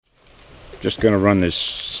Just going to run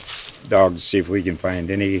this dog to see if we can find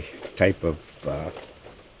any type of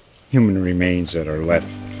human remains that are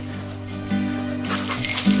left.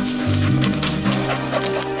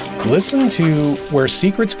 Listen to Where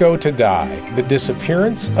Secrets Go to Die, The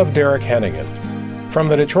Disappearance of Derek Hennigan. From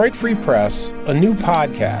the Detroit Free Press, a new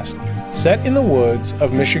podcast set in the woods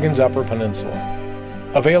of Michigan's Upper Peninsula.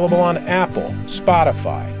 Available on Apple,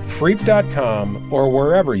 Spotify, Freep.com, or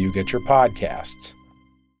wherever you get your podcasts.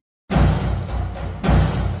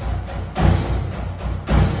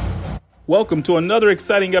 Welcome to another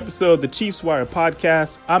exciting episode of the Chiefs Wire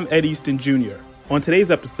podcast. I'm Ed Easton Jr. On today's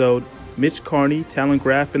episode, Mitch Carney, Talon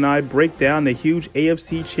Graff, and I break down the huge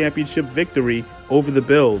AFC Championship victory over the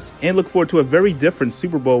Bills and look forward to a very different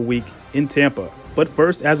Super Bowl week in Tampa. But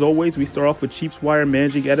first, as always, we start off with Chiefs Wire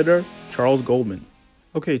managing editor Charles Goldman.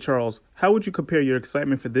 Okay, Charles, how would you compare your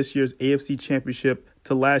excitement for this year's AFC Championship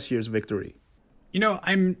to last year's victory? You know,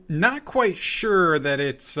 I'm not quite sure that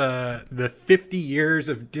it's the 50 years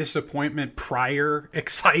of disappointment prior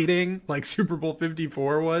exciting like Super Bowl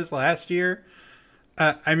 54 was last year.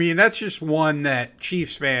 I mean, that's just one that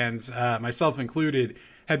Chiefs fans, myself included,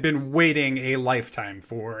 had been waiting a lifetime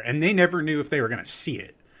for, and they never knew if they were going to see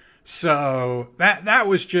it. So that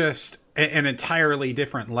was just an entirely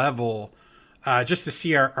different level, just to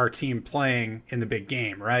see our team playing in the big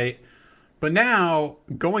game, right? But now,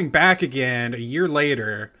 going back again a year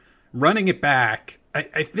later, running it back,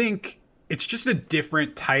 I think it's just a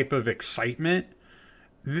different type of excitement.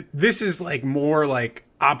 This is like more like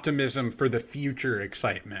optimism for the future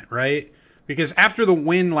excitement, right? Because after the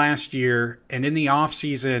win last year and in the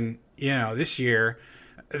offseason, this year,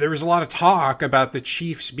 there was a lot of talk about the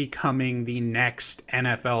Chiefs becoming the next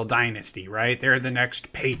NFL dynasty, right? They're the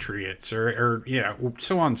next Patriots or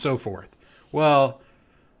so on and so forth. Well,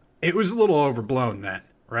 it was a little overblown then,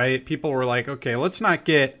 right? People were like, okay, let's not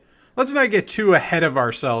get too ahead of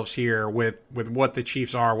ourselves here with what the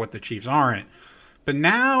Chiefs are, what the Chiefs aren't. But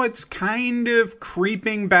now it's kind of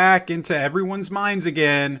creeping back into everyone's minds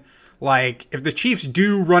again. Like, if the Chiefs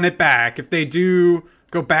do run it back, if they do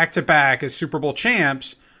go back to back as Super Bowl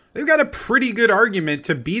champs, they've got a pretty good argument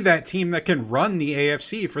to be that team that can run the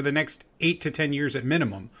AFC for the next 8 to 10 years at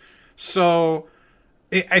minimum. So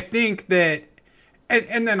I think that.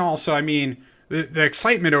 And then also, I mean, the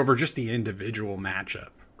excitement over just the individual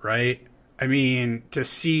matchup, right? I mean, to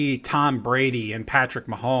see Tom Brady and Patrick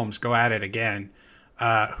Mahomes go at it again,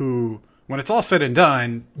 who, when it's all said and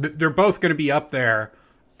done, they're both going to be up there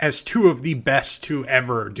as two of the best to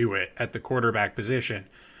ever do it at the quarterback position.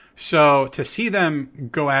 So to see them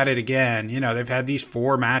go at it again, they've had these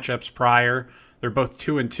 4 matchups prior. They're both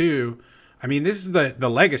 2-2. I mean, this is the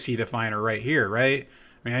legacy definer right here, right?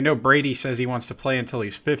 I mean, I know Brady says he wants to play until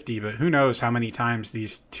he's 50, but who knows how many times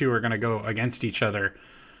these two are going to go against each other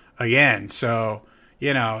again. So,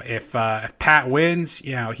 if Pat wins,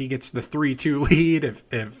 he gets the 3-2 lead.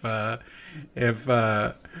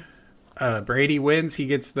 If Brady wins, he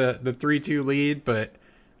gets the 3-2 lead. But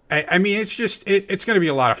I mean, it's just it's going to be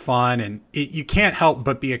a lot of fun, and you can't help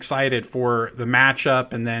but be excited for the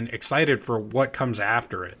matchup, and then excited for what comes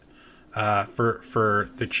after it. For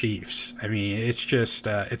the Chiefs. I mean, it's just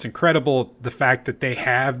it's incredible the fact that they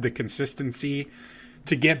have the consistency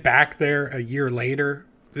to get back there a year later.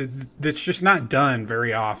 That's just not done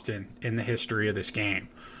very often in the history of this game.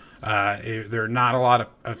 There are not a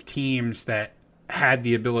lot of teams that had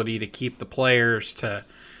the ability to keep the players to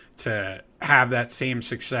have that same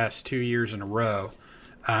success 2 years in a row.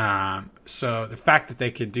 So the fact that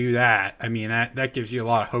they could do that, I mean, that gives you a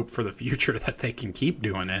lot of hope for the future that they can keep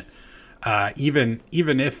doing it. Even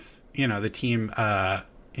if, the team,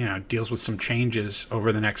 deals with some changes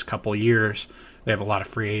over the next couple of years. They have a lot of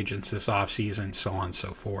free agents this offseason, so on and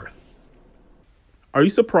so forth. Are you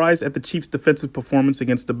surprised at the Chiefs' defensive performance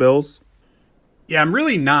against the Bills? Yeah, I'm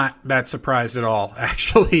really not that surprised at all,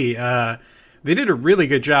 actually. They did a really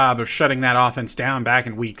good job of shutting that offense down back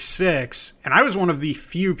in week 6, and I was one of the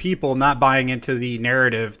few people not buying into the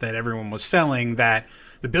narrative that everyone was selling that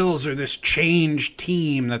the Bills are this changed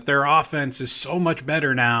team, that their offense is so much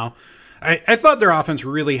better now. I thought their offense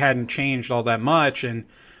really hadn't changed all that much, and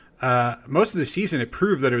most of the season it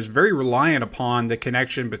proved that it was very reliant upon the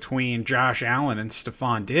connection between Josh Allen and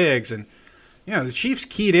Stephon Diggs. And, the Chiefs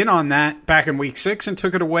keyed in on that back in week 6 and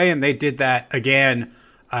took it away, and they did that again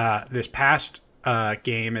this past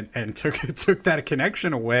game and took that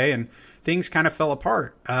connection away, and things kind of fell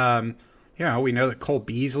apart. We know that Cole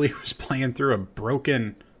Beasley was playing through a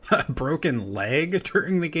broken leg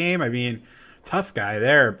during the game. I mean, tough guy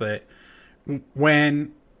there, but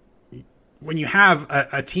when when you have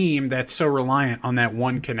a team that's so reliant on that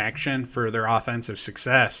one connection for their offensive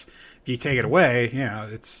success, if you take it away,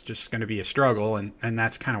 it's just going to be a struggle, and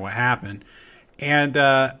that's kind of what happened. And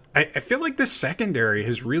I feel like this secondary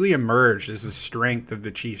has really emerged as the strength of the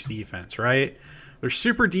Chiefs defense, right? They're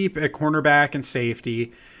super deep at cornerback and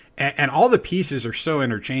safety, and all the pieces are so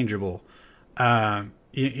interchangeable.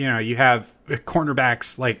 You have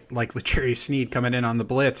cornerbacks like L'Jarius Sneed coming in on the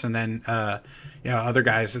blitz, and then other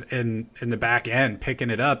guys in the back end picking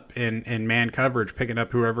it up in man coverage, picking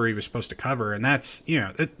up whoever he was supposed to cover, and that's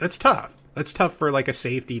that's tough. That's tough for like a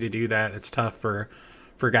safety to do that. It's tough for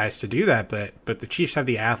guys to do that, but the Chiefs have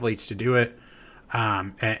the athletes to do it,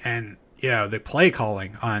 and the play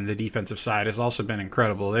calling on the defensive side has also been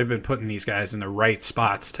incredible. They've been putting these guys in the right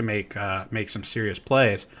spots to make some serious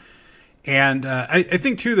plays. And I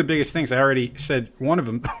think two of the biggest things, I already said one of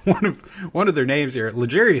them, one of their names here,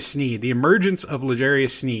 L'Jarius Sneed, the emergence of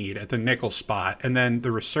L'Jarius Sneed at the nickel spot, and then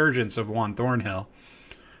the resurgence of Juan Thornhill.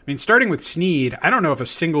 I mean, starting with Sneed, I don't know if a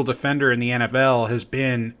single defender in the NFL has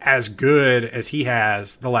been as good as he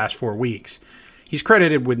has the last 4 weeks. He's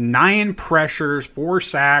credited with 9 pressures, 4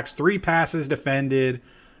 sacks, 3 passes defended,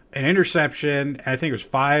 an interception, and I think it was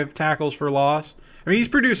 5 tackles for loss. I mean, he's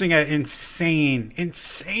producing at insane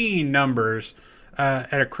numbers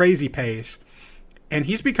at a crazy pace. And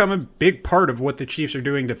he's become a big part of what the Chiefs are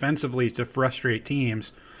doing defensively to frustrate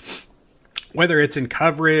teams, whether it's in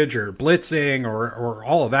coverage or blitzing or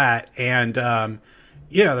all of that. And,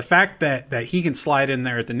 the fact that he can slide in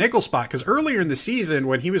there at the nickel spot, because earlier in the season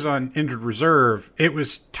when he was on injured reserve, it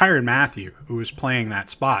was Tyrann Mathieu who was playing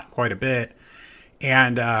that spot quite a bit.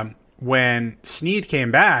 And when Sneed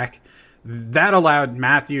came back, that allowed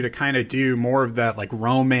Mathieu to kind of do more of that like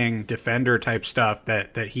roaming defender type stuff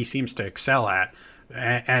that he seems to excel at.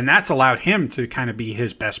 And that's allowed him to kind of be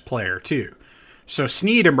his best player too. So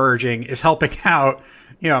Sneed emerging is helping out,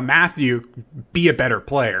 Mathieu be a better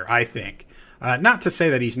player, I think. Not to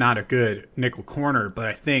say that he's not a good nickel corner, but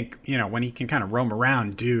I think, when he can kind of roam around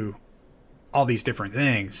and do all these different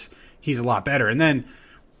things, he's a lot better. And then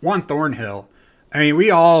Juan Thornhill, I mean,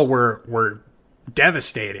 we all were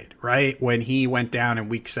devastated, right, when he went down in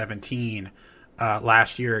week 17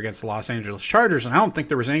 last year against the Los Angeles Chargers. And I don't think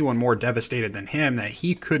there was anyone more devastated than him that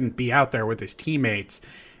he couldn't be out there with his teammates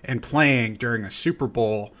and playing during a Super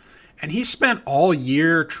Bowl. And he spent all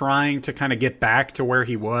year trying to kind of get back to where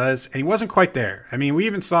he was, and he wasn't quite there. I mean, we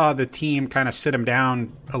even saw the team kind of sit him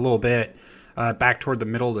down a little bit back toward the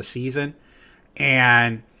middle of the season.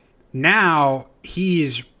 And now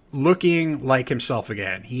he's looking like himself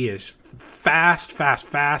again. He is fast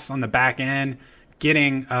on the back end,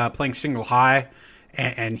 playing single high,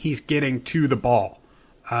 and he's getting to the ball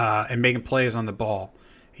and making plays on the ball.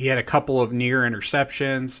 He had a couple of near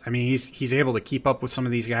interceptions. I mean, he's able to keep up with some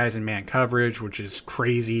of these guys in man coverage, which is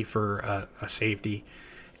crazy for a safety.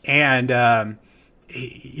 And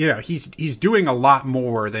he's doing a lot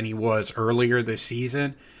more than he was earlier this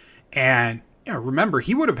season. And remember,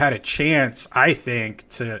 he would have had a chance, I think,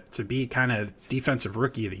 to be kind of defensive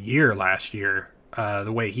rookie of the year last year,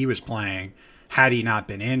 the way he was playing, had he not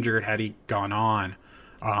been injured, had he gone on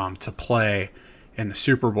to play in the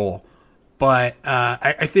Super Bowl. But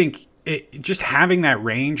I think just having that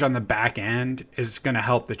range on the back end is going to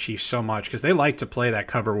help the Chiefs so much, because they like to play that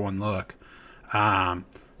cover one look. And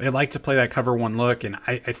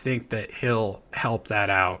I think that he'll help that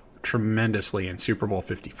out tremendously in Super Bowl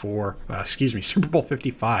 54. Super Bowl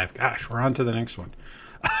 55. Gosh, we're on to the next one.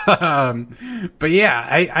 But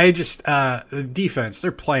yeah, I just the defense,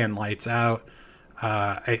 they're playing lights out.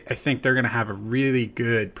 I think they're going to have a really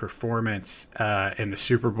good performance in the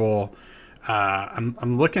Super Bowl.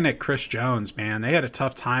 I'm looking at Chris Jones, man. They had a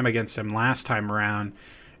tough time against him last time around,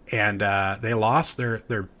 and they lost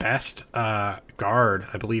their best guard,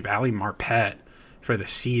 I believe, Ali Marpet, for the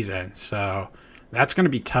season. So that's going to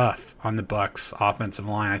be tough on the Bucs offensive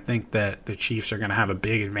line. I think that the Chiefs are going to have a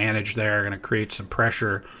big advantage there, going to create some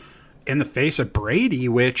pressure in the face of Brady,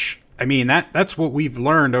 which, I mean, that's what we've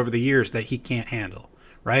learned over the years that he can't handle,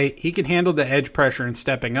 right? He can handle the edge pressure and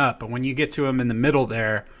stepping up, but when you get to him in the middle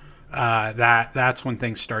there, that's when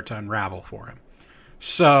things start to unravel for him.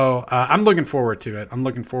 So I'm looking forward to it. I'm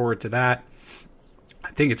looking forward to that. I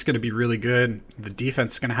think it's going to be really good. The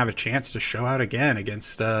defense is going to have a chance to show out again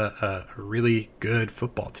against a really good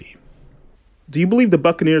football team. Do you believe the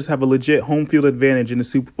Buccaneers have a legit home field advantage in the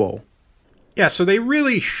Super Bowl? Yeah, so they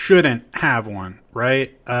really shouldn't have one,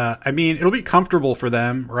 right? I mean, it'll be comfortable for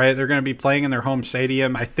them, right? They're going to be playing in their home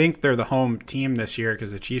stadium. I think they're the home team this year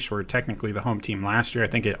because the Chiefs were technically the home team last year. I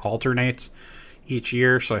think it alternates each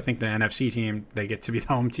year, so I think the NFC team, they get to be the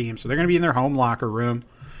home team. So they're going to be in their home locker room.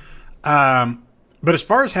 But as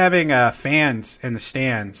far as having fans in the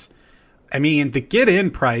stands, I mean, the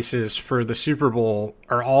get-in prices for the Super Bowl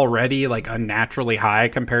are already like unnaturally high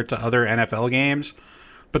compared to other NFL games.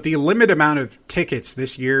 But the limited amount of tickets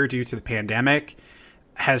this year due to the pandemic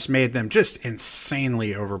has made them just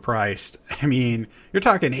insanely overpriced. I mean, you're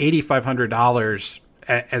talking $8,500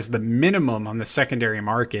 as the minimum on the secondary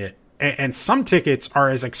market. And some tickets are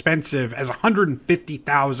as expensive as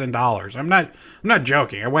 $150,000. I'm not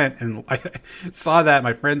joking. I went and I saw that.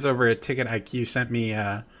 My friends over at Ticket IQ sent me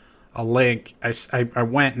a link. I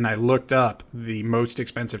went and I looked up the most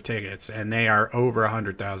expensive tickets, and they are over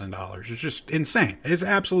 $100,000. It's just insane. It's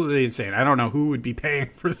absolutely insane. I don't know who would be paying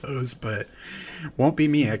for those, but won't be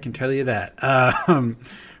me. I can tell you that.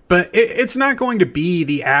 But it's not going to be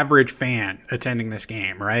the average fan attending this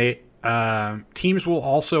game, right? Teams will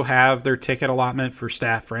also have their ticket allotment for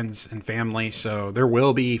staff, friends, and family. So there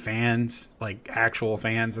will be fans, like actual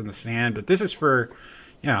fans in the stand. But this is for,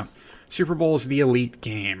 Super Bowl is the elite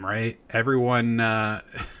game, right? Everyone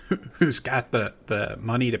who's got the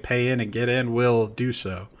money to pay in and get in will do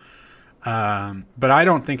so. But I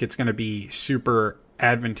don't think it's going to be super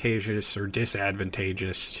advantageous or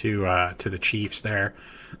disadvantageous to the Chiefs there.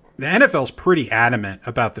 The NFL's pretty adamant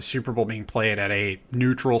about the Super Bowl being played at a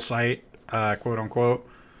neutral site, quote unquote.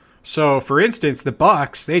 So, for instance, the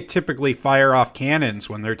Bucs, they typically fire off cannons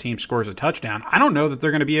when their team scores a touchdown. I don't know that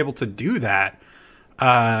they're going to be able to do that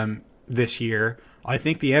this year. I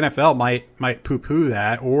think the NFL might poo-poo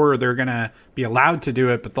that, or they're going to be allowed to do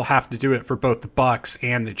it, but they'll have to do it for both the Bucs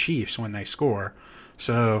and the Chiefs when they score.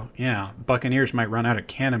 So, yeah, Buccaneers might run out of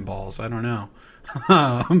cannonballs. I don't know.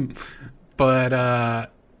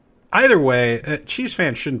 But either way, Chiefs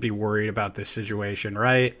fans shouldn't be worried about this situation,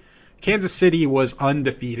 right? Kansas City was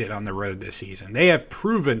undefeated on the road this season. They have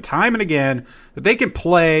proven time and again that they can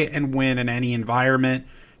play and win in any environment,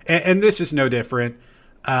 and this is no different.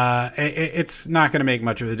 It's not going to make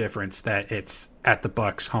much of a difference that it's at the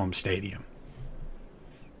Bucs' home stadium.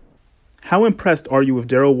 How impressed are you with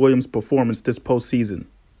Darrell Williams' performance this postseason?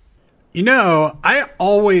 I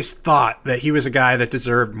always thought that he was a guy that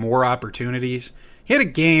deserved more opportunities. He had a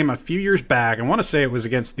game a few years back. I want to say it was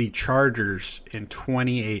against the Chargers in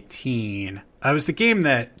 2018. It was the game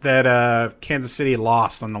that Kansas City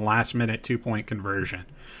lost on the last-minute 2-point conversion.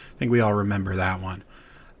 I think we all remember that one.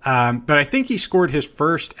 But I think he scored his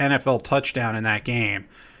first NFL touchdown in that game.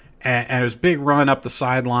 And it was a big run up the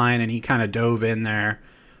sideline, and he kind of dove in there.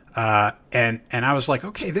 And I was like,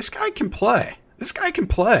 okay, this guy can play. This guy can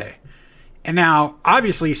play. And now,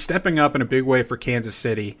 obviously, stepping up in a big way for Kansas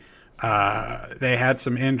City. They had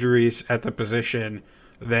some injuries at the position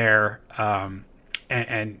there,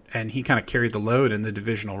 and he kind of carried the load in the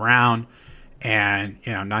divisional round. And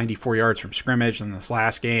 94 yards from scrimmage in this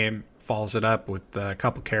last game, follows it up with a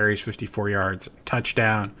couple carries, 54 yards,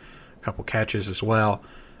 touchdown, a couple catches as well.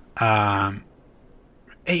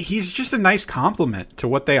 He's just a nice complement to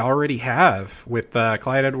what they already have with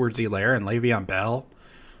Clyde Edwards-Helaire and Le'Veon Bell.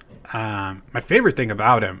 My favorite thing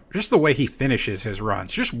about him, just the way he finishes his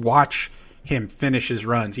runs. Just watch him finish his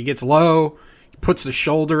runs. He gets low, he puts the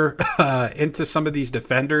shoulder into some of these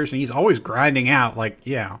defenders, and he's always grinding out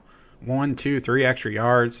 1, 2, 3 extra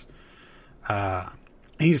yards.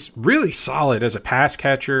 He's really solid as a pass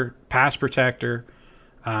catcher, pass protector,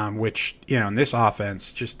 which, in this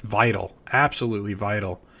offense, just vital, absolutely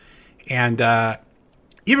vital. And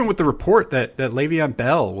even with the report that Le'Veon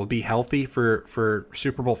Bell will be healthy for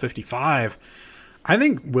Super Bowl 55, I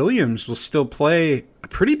think Williams will still play a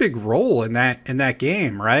pretty big role in that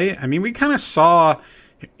game, right? I mean, we kind of saw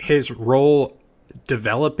his role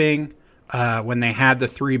developing when they had the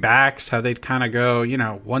 3 backs, how they'd kind of go,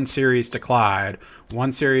 one series to Clyde,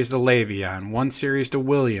 one series to Le'Veon, one series to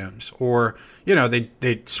Williams, or,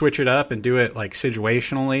 they'd switch it up and do it like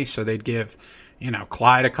situationally, so they'd give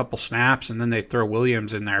Clyde a couple snaps, and then they'd throw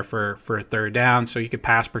Williams in there for a third down so you could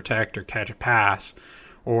pass protect or catch a pass.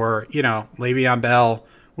 Or, Le'Veon Bell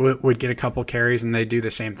would get a couple carries, and they'd do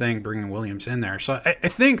the same thing, bringing Williams in there. So I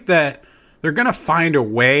think that they're going to find a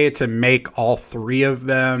way to make all 3 of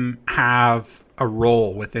them have a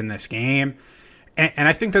role within this game. And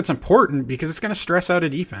I think that's important because it's going to stress out a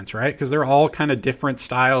defense, right? Because they're all kind of different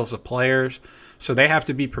styles of players. So they have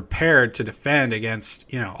to be prepared to defend against,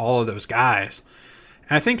 all of those guys.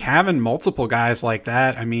 And I think having multiple guys like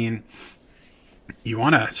that, I mean, you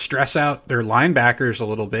want to stress out their linebackers a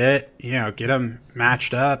little bit, get them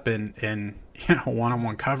matched up and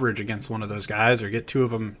one-on-one coverage against one of those guys, or get 2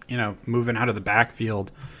 of them, moving out of the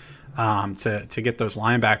backfield to get those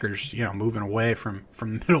linebackers, moving away from the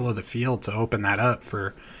middle of the field to open that up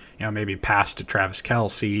for, maybe pass to Travis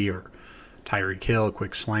Kelce or Tyreek Hill,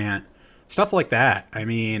 quick slant. stuff like that. I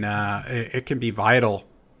mean, it can be vital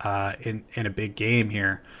in a big game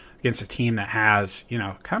here against a team that has,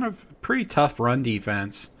 kind of pretty tough run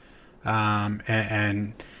defense,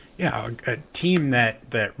 and a team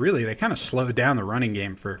that really they kind of slowed down the running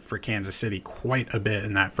game for Kansas City quite a bit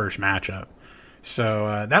in that first matchup.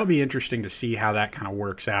 So that'll be interesting to see how that kind of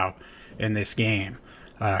works out in this game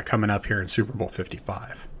coming up here in Super Bowl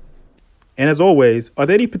 55. And as always, are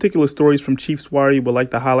there any particular stories from Chiefs Wire you would like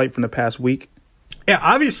to highlight from the past week? Yeah,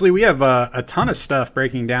 obviously we have a ton of stuff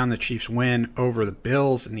breaking down the Chiefs' win over the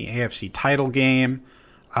Bills in the AFC title game.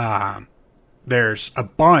 There's a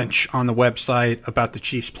bunch on the website about the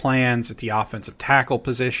Chiefs' plans at the offensive tackle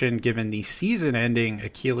position, given the season-ending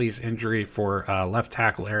Achilles injury for left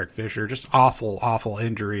tackle Eric Fisher. Just awful, awful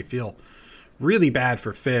injury. Feel really bad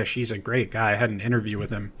for Fish. He's a great guy. I had an interview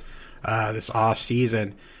with him this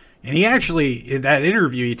off-season. And he actually, in that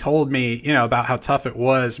interview, he told me, about how tough it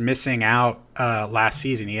was missing out last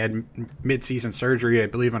season. He had mid-season surgery, I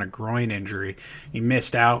believe, on a groin injury. He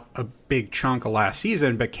missed out a big chunk of last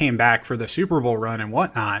season, but came back for the Super Bowl run and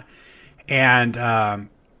whatnot. And, I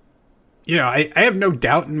have no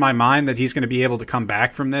doubt in my mind that he's going to be able to come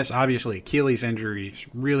back from this. Obviously, Achilles injury is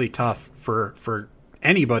really tough for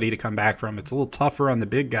anybody to come back from. It's a little tougher on the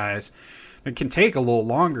big guys. It can take a little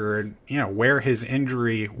longer, and where his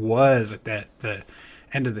injury was at the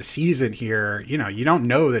end of the season here, you don't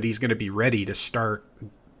know that he's going to be ready to start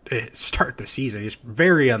the season. It's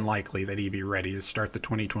very unlikely that he'd be ready to start the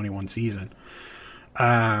 2021 season.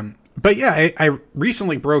 But yeah, I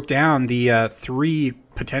recently broke down the 3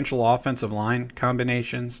 potential offensive line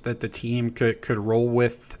combinations that the team could roll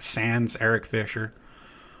with sans Eric Fisher.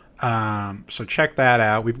 So check that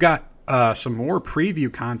out. We've got some more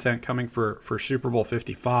preview content coming for Super Bowl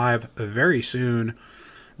 55 very soon.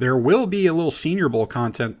 There will be a little Senior Bowl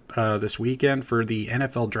content this weekend for the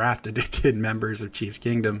NFL Draft Addicted members of Chiefs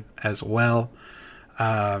Kingdom as well.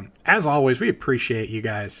 As always, we appreciate you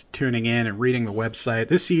guys tuning in and reading the website.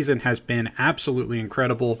 This season has been absolutely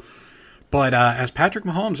incredible. But as Patrick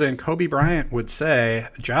Mahomes and Kobe Bryant would say,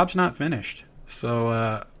 the job's not finished.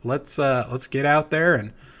 So let's get out there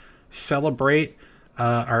and celebrate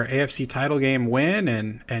our AFC title game win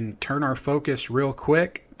and turn our focus real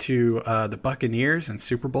quick to the Buccaneers and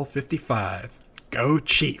Super Bowl 55. Go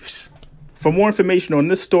Chiefs! For more information on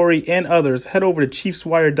this story and others, head over to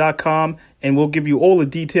ChiefsWire.com and we'll give you all the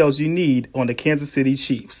details you need on the Kansas City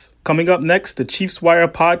Chiefs. Coming up next, the Chiefs Wire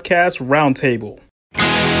Podcast Roundtable.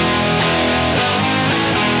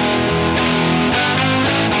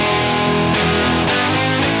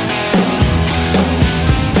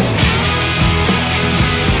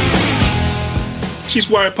 Chiefs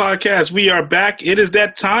Wire Podcast, we are back. It is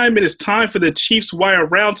that time. It is time for the Chiefs Wire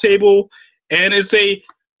Roundtable, and it's a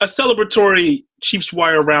celebratory Chiefs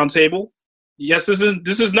Wire Roundtable. Yes, this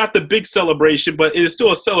is not the big celebration, but it is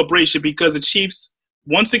still a celebration because the Chiefs,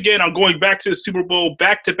 once again, are going back to the Super Bowl,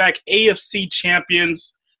 back-to-back AFC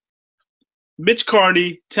champions. Mitch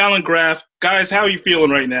Carney, Talon Graff. Guys, how are you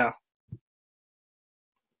feeling right now?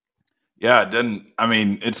 Yeah,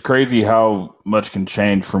 it's crazy how much can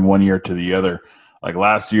change from one year to the other. Like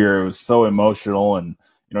last year, it was so emotional, and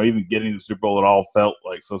even getting to the Super Bowl, it all felt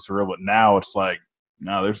like so surreal. But now it's like,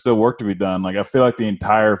 no, there's still work to be done. Like I feel like the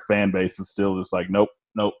entire fan base is still just like, nope.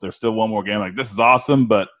 There's still one more game. Like this is awesome,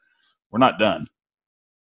 but we're not done.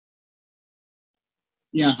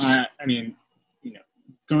 Yeah,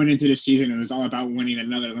 going into the season, it was all about winning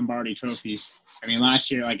another Lombardi trophy.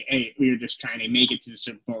 Last year, we were just trying to make it to the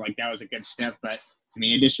Super Bowl. Like that was a good step, but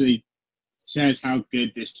it just really says how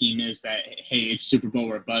good this team is that, hey, it's Super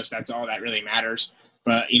Bowl or bust. That's all that really matters.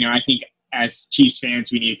 But, I think as Chiefs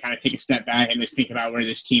fans, we need to kind of take a step back and just think about where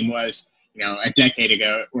this team was, a decade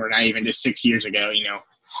ago, or not even just 6 years ago.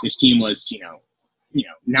 This team was,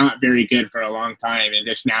 not very good for a long time. And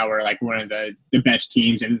just now we're like one of the best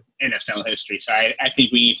teams in NFL history. So I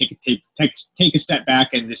think we need to take a step back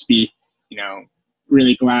and just be,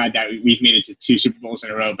 really glad that we've made it to 2 Super Bowls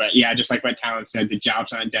in a row. But yeah, just like what Talon said, the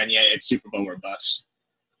job's not done yet. It's Super Bowl or bust.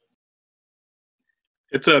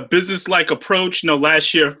 It's a business-like approach.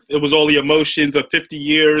 Last year it was all the emotions of 50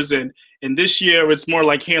 years, and this year it's more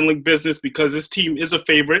like handling business because this team is a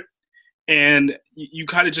favorite, and you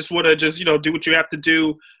kind of just want to do what you have to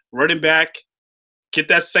do, run it back, get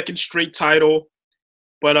that second straight title.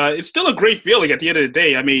 But it's still a great feeling at the end of the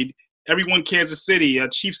day. Everyone, Kansas City,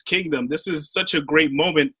 Chiefs Kingdom, this is such a great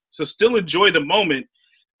moment. So still enjoy the moment,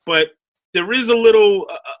 but there is a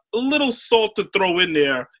little salt to throw in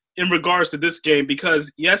there in regards to this game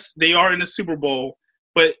because, yes, they are in the Super Bowl,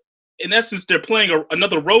 but in essence, they're playing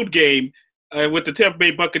another road game with the Tampa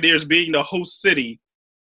Bay Buccaneers being the host city.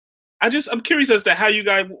 I'm curious as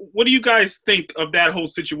to what do you guys think of that whole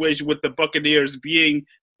situation with the Buccaneers being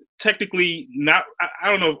technically not, I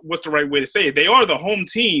don't know what's the right way to say it. They are the home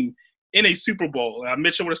team in a Super Bowl.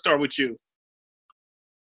 Mitch, I want to start with you.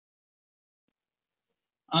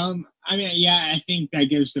 I mean, yeah, I think that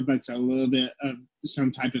gives the Bucs a little bit of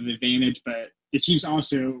some type of advantage, but the Chiefs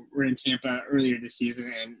also were in Tampa earlier this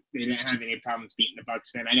season, and they didn't have any problems beating the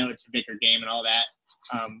Bucs then. I know it's a bigger game and all that,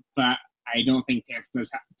 but I don't think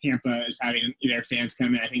Tampa is having their fans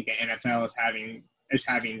come in. I think the NFL is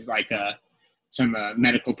having like some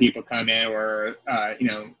medical people come in, or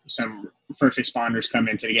some first responders come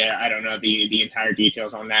in to get. I don't know the entire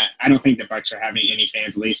details on that. I don't think the Bucs are having any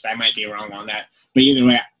fans. At least I might be wrong on that. But either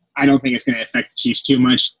way, I don't think it's going to affect the Chiefs too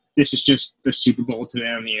much. This is just the Super Bowl to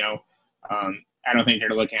them. I don't think they're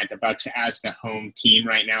looking at the Bucs as the home team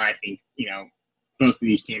right now. I think both of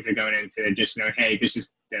these teams are going into just hey, this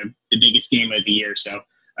is the biggest game of the year. So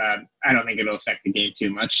I don't think it'll affect the game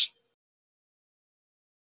too much.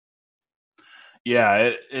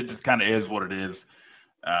 Yeah, it just kind of is what it is.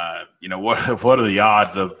 What are the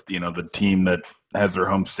odds of the team that has their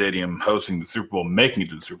home stadium hosting the Super Bowl, making it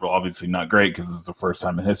to the Super Bowl? Obviously not great because it's the first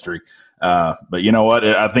time in history. But you know what?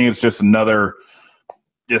 I think it's just another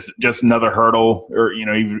hurdle, or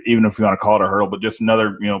even if you want to call it a hurdle, but just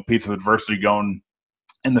another piece of adversity going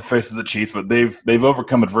in the face of the Chiefs. But they've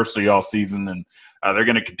overcome adversity all season, and they're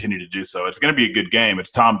going to continue to do so. It's going to be a good game.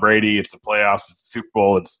 It's Tom Brady. It's the playoffs. It's the Super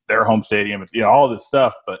Bowl. It's their home stadium. It's all this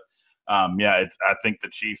stuff. But I think the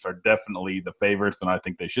Chiefs are definitely the favorites, and I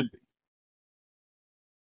think they should be.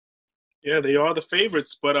 Yeah, they are the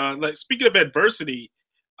favorites. But speaking of adversity,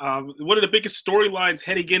 one of the biggest storylines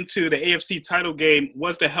heading into the AFC title game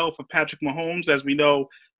was the health of Patrick Mahomes. As we know,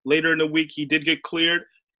 later in the week he did get cleared,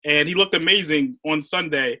 and he looked amazing on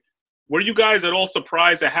Sunday. Were you guys at all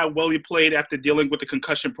surprised at how well he played after dealing with the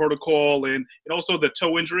concussion protocol and also the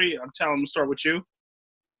toe injury? I'm to start with you.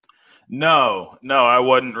 No, I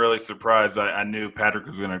wasn't really surprised. I knew Patrick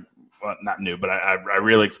was going to – well, not new, but I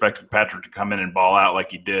really expected Patrick to come in and ball out like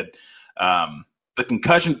he did. The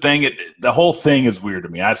concussion thing, the whole thing is weird to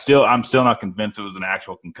me. I'm still not convinced it was an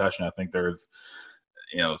actual concussion. I think there's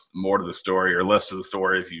more to the story, or less to the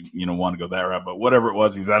story if you want to go that route. But whatever it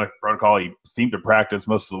was, he was out of protocol. He seemed to practice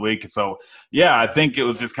most of the week. So, yeah, I think it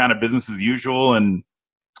was just kind of business as usual, and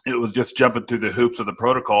it was just jumping through the hoops of the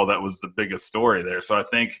protocol that was the biggest story there. So I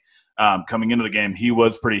think coming into the game, he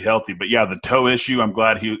was pretty healthy. But, yeah, the toe issue, I'm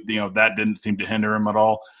glad that didn't seem to hinder him at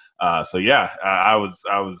all. I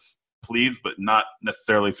was pleased, but not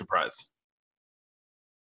necessarily surprised.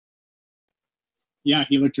 Yeah,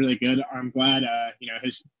 he looked really good. I'm glad,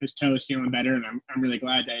 his toe is feeling better, and I'm really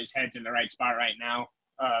glad that his head's in the right spot right now.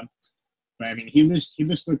 But I mean, he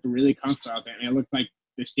just looked really comfortable out there. I mean, it looked like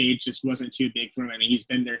the stage just wasn't too big for him. I mean, he's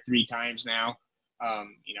been there 3 times now. I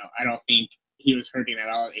don't think he was hurting at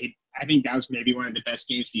all. I think that was maybe one of the best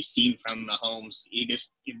games we've seen from Mahomes. He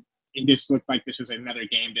just looked like this was another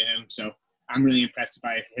game to him. So I'm really impressed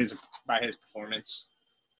by his performance.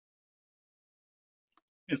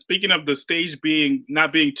 And speaking of the stage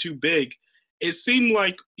not being too big, it seemed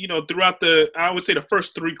like, throughout I would say the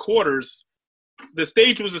first 3 quarters, the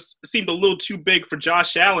stage seemed a little too big for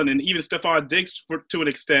Josh Allen and even Stephon Diggs to an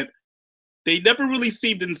extent. They never really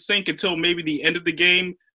seemed in sync until maybe the end of the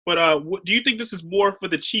game. But do you think this is more for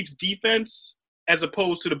the Chiefs defense as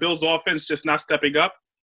opposed to the Bills offense just not stepping up?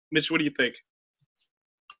 Mitch, what do you think?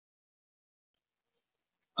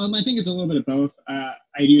 I think it's a little bit of both.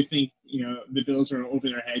 I do think, the Bills are over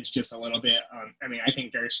their heads just a little bit. I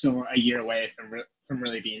think they're still a year away from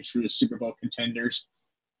really being true Super Bowl contenders.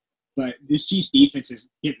 But this Chiefs defense is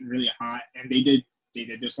getting really hot, and they did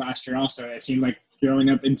this last year also. It seemed like growing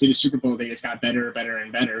up into the Super Bowl, they just got better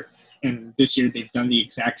and better. And this year they've done the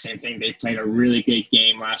exact same thing. They played a really good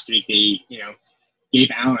game last week. They, gave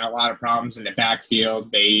Allen a lot of problems in the backfield.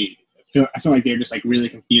 I feel like they're just like really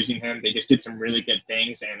confusing him. They just did some really good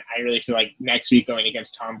things, and I really feel like next week going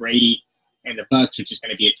against Tom Brady and the Bucs, which is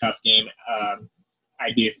going to be a tough game,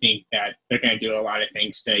 I do think that they're going to do a lot of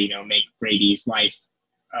things to make Brady's life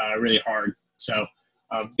really hard. So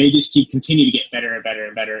they just continue to get better and better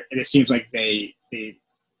and better, and it seems like they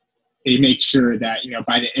make sure that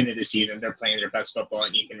by the end of the season they're playing their best football,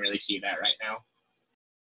 and you can really see that right now.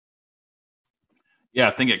 Yeah,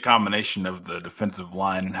 I think a combination of the defensive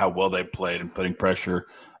line and how well they played and putting pressure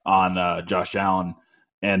on Josh Allen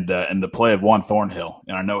and the play of Juan Thornhill.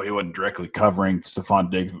 And I know he wasn't directly covering Stephon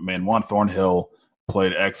Diggs, but, man, Juan Thornhill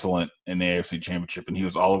played excellent in the AFC Championship, and he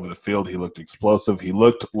was all over the field. He looked explosive. He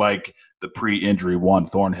looked like the pre-injury Juan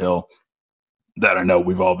Thornhill that I know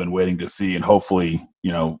we've all been waiting to see and hopefully,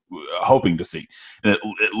 hoping to see. And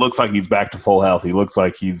it looks like he's back to full health. He looks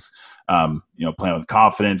like he's, playing with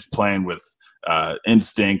confidence, playing with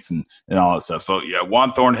instincts and all that stuff. So, yeah,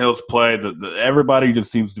 Juan Thornhill's play, everybody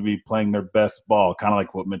just seems to be playing their best ball, kind of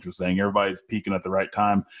like what Mitch was saying. Everybody's peaking at the right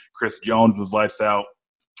time. Chris Jones was lights out.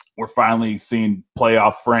 We're finally seeing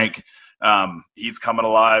playoff Frank. He's coming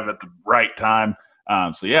alive at the right time.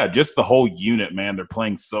 So, yeah, just the whole unit, man, they're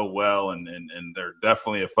playing so well, and they're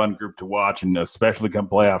definitely a fun group to watch, and especially come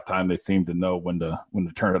playoff time, they seem to know when to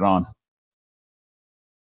turn it on.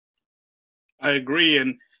 I agree,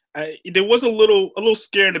 and there was a little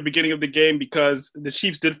scare in the beginning of the game because the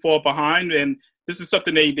Chiefs did fall behind, and this is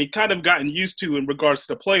something they kind of gotten used to in regards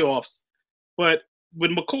to the playoffs. But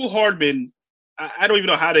with McCole Hardman, I don't even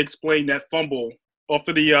know how to explain that fumble off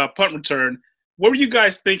of the punt return. What were you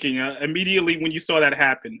guys thinking immediately when you saw that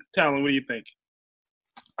happen? Talon, what do you think?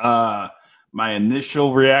 My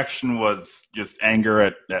initial reaction was just anger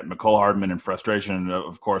at McCole Hardman and frustration, and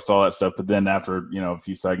of course all that stuff. But then after a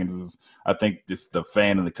few seconds, it was, I think, just the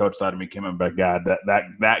fan and the coach side of me came in back. God,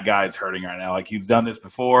 that guy's hurting right now. Like, he's done this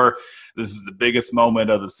before. This is the biggest moment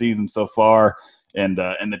of the season so far, and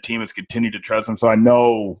the team has continued to trust him. So I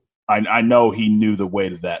know he knew the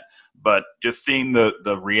weight of that. But just seeing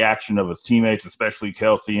the reaction of his teammates, especially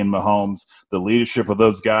Kelsey and Mahomes, the leadership of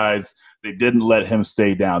those guys, they didn't let him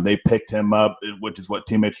stay down. They picked him up, which is what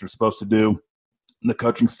teammates are supposed to do. The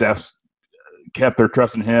coaching staff kept their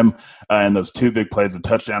trust in him, and those two big plays, a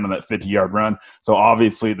touchdown and that 50-yard run. So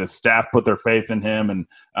obviously the staff put their faith in him, and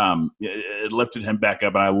it lifted him back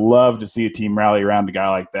up. And I love to see a team rally around a guy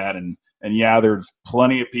like that. And yeah, there's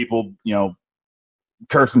plenty of people,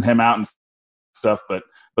 cursing him out and stuff, but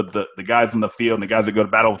the guys in the field and the guys that go to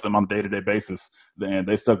battle with him on a day-to-day basis,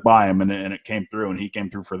 they stuck by him, and it came through, and he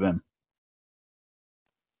came through for them.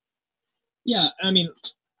 Yeah, I mean,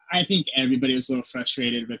 I think everybody was a little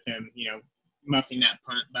frustrated with him, muffing that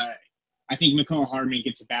punt, but I think McCole Hardman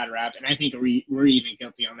gets a bad rap, and I think we're even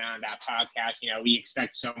guilty on that podcast. We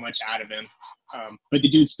expect so much out of him, but the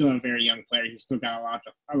dude's still a very young player. He's still got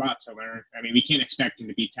a lot to learn. I mean, we can't expect him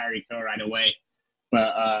to beat Tyreek Hill right away,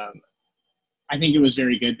 but I think it was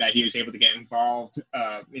very good that he was able to get involved.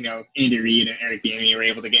 Andy Reid and Eric Bieniemy were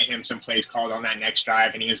able to get him some plays called on that next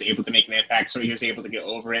drive, and he was able to make an impact, so he was able to get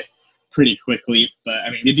over it pretty quickly. But I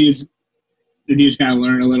mean, the dude's got to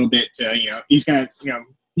learn a little bit to, he's got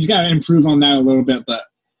to improve on that a little bit. But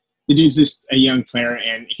the dude's just a young player,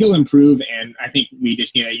 and he'll improve. And I think we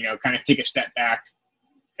just need to, kind of take a step back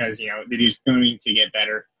because the dude's going to get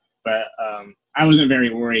better. But I wasn't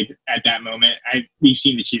very worried at that moment. We've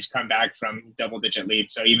seen the Chiefs come back from double-digit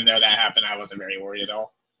leads, so even though that happened, I wasn't very worried at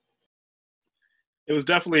all. It was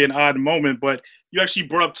definitely an odd moment, but you actually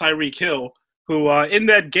brought up Tyreek Hill, who in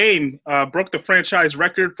that game broke the franchise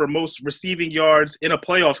record for most receiving yards in a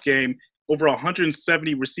playoff game, over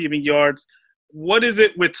 170 receiving yards. What is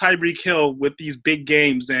it with Tyreek Hill with these big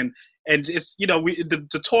games? And it's,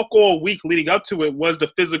 the talk all week leading up to it was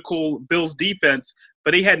the physical Bills defense,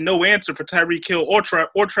 but they had no answer for Tyreek Hill or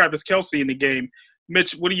Travis Kelce in the game.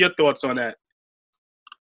 Mitch, what are your thoughts on that?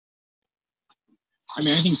 I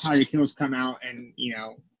mean, I think Tyreek Hill's come out and,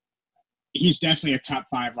 he's definitely a top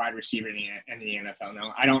 5 wide receiver in the NFL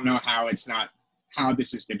now. I don't know how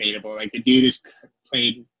this is debatable. Like, the dude has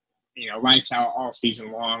played, lights out all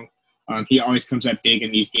season long. He always comes up big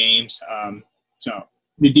in these games. So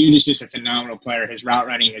the dude is just a phenomenal player. His route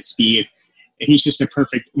running, his speed, he's just a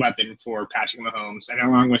perfect weapon for Patrick Mahomes. And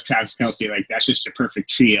along with Travis Kelce, like, that's just a perfect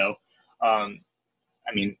trio. I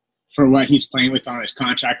mean, for what he's playing with on his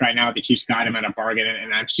contract right now, the Chiefs got him at a bargain,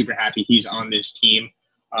 and I'm super happy he's on this team.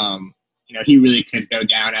 He really could go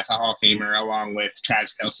down as a Hall of Famer along with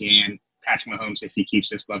Travis Kelce and Patrick Mahomes if he keeps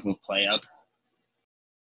this level of play up.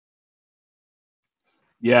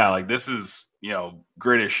 Yeah, like, this is,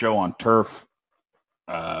 greatest show on turf,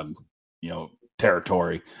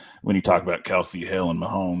 territory when you talk about Kelce, Hill, and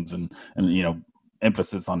Mahomes, and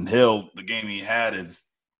emphasis on Hill. The game he had is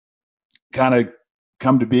kind of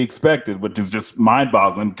come to be expected, which is just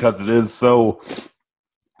mind-boggling because it is so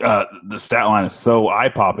the stat line is so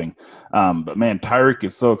eye-popping. But, man, Tyreek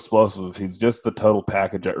is so explosive. He's just the total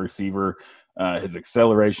package at receiver. His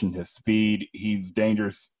acceleration, his speed, he's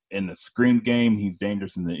dangerous in the screen game. He's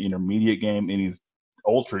dangerous in the intermediate game, and he's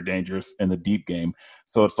ultra dangerous in the deep game.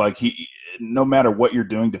 So it's like no matter what you're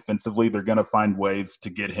doing defensively, they're going to find ways to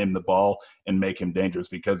get him the ball and make him dangerous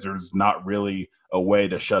because there's not really a way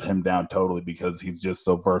to shut him down totally because he's just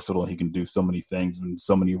so versatile. He can do so many things and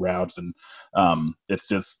so many routes. And it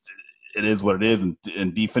is what it is.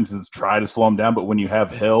 And defenses try to slow him down. But when you have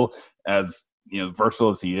Hill as versatile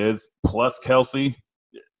as he is, plus Kelsey,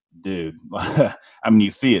 dude. I mean,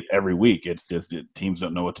 you see it every week. It's just teams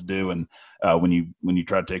don't know what to do, and when you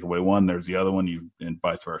try to take away one, there's the other one, and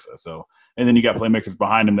vice versa. So, and then you got playmakers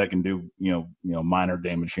behind him that can do minor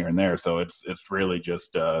damage here and there. So it's really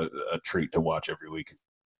just a treat to watch every week.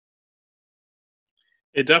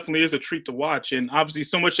 It definitely is a treat to watch, and obviously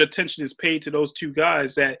so much attention is paid to those two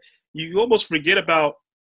guys that you almost forget about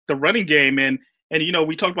the running game. And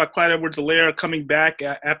we talked about Clyde Edwards-Helaire coming back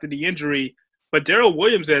after the injury, but Darrell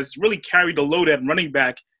Williams has really carried the load at running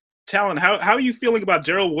back. Talon, how are you feeling about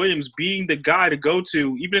Darrell Williams being the guy to go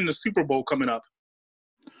to, even in the Super Bowl coming up?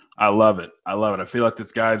 I love it. I feel like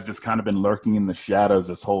this guy's just kind of been lurking in the shadows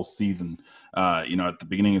this whole season. At the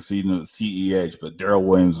beginning of the season, it was CEH, but Darrell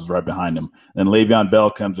Williams was right behind him. And Le'Veon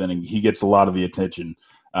Bell comes in, and he gets a lot of the attention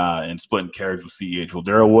and splitting carries with CEH. Well,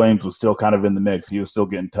 Darrell Williams was still kind of in the mix. He was still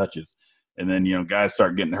getting touches. And then, guys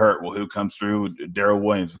start getting hurt. Well, who comes through? Darrell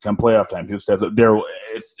Williams. Come playoff time, who steps up? Darrell.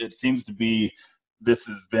 It seems to be this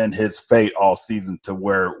has been his fate all season, to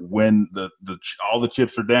where when all the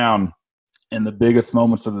chips are down in the biggest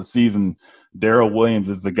moments of the season, Darrell Williams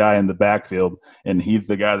is the guy in the backfield, and he's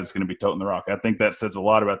the guy that's going to be toting the rock. I think that says a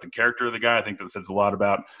lot about the character of the guy. I think that says a lot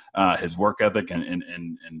about his work ethic and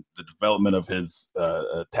the development of his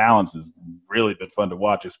talents has really been fun to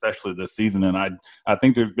watch, especially this season. And I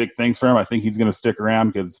think there's big things for him. I think he's going to stick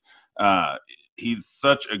around because he's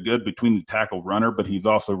such a good between the tackle runner, but he's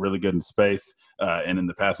also really good in space and in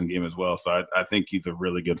the passing game as well. So I think he's a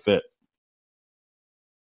really good fit.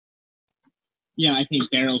 Yeah, I think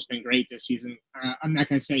Darrell's been great this season. I'm not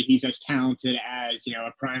going to say he's as talented as,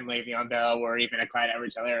 a prime Le'Veon Bell or even a Clyde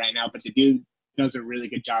Edwards-Helaire right now, but the dude does a really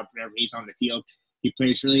good job whenever he's on the field. He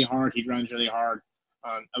plays really hard. He runs really hard.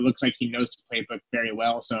 It looks like he knows the playbook very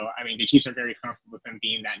well. So, the Chiefs are very comfortable with him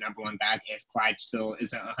being that number one back if Clyde still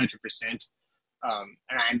isn't 100%.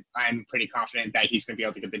 And I'm pretty confident that he's going to be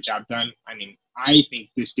able to get the job done. I think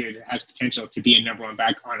this dude has potential to be a number one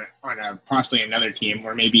back on a possibly another team,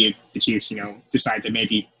 or maybe the Chiefs, decide to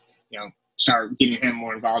maybe, start getting him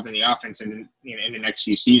more involved in the offense in the next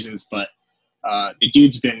few seasons. But the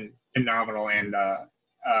dude's been phenomenal, and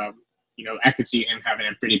I could see him having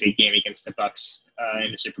a pretty big game against the Bucs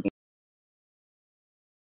in the Super Bowl.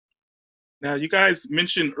 Now, you guys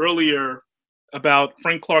mentioned earlier about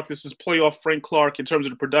Frank Clark. This is playoff Frank Clark in terms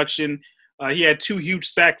of the production. He had 2 huge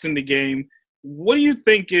sacks in the game. What do you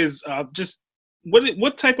think is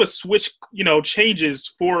what type of switch,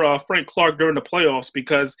 changes for Frank Clark during the playoffs?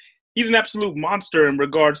 Because he's an absolute monster in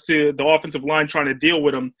regards to the offensive line trying to deal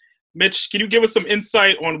with him. Mitch, can you give us some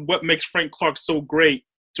insight on what makes Frank Clark so great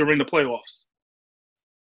during the playoffs?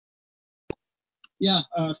 Yeah,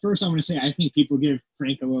 first I want to say I think people give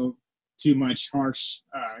Frank a little too much harsh.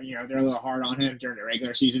 They're a little hard on him during the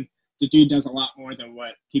regular season. The dude does a lot more than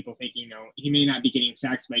what people think. He may not be getting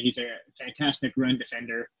sacks, but he's a fantastic run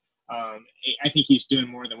defender. I think he's doing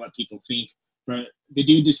more than what people think. But the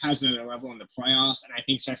dude just has another level in the playoffs, and I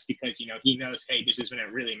think that's because he knows, hey, this is when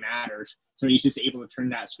it really matters. So he's just able to turn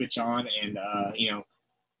that switch on, and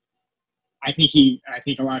I think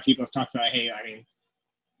a lot of people have talked about, hey,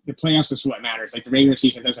 the playoffs is what matters. Like the regular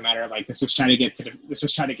season doesn't matter. Like let's just try to get there.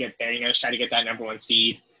 Let's try to get that number one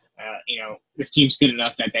seed. This team's good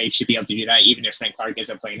enough that they should be able to do that, even if Frank Clark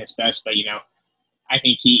isn't playing his best. But I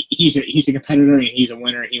think he's a competitor and he's a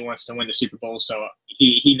winner. He wants to win the Super Bowl, so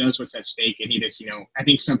he knows what's at stake, and he just I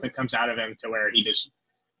think something comes out of him to where he just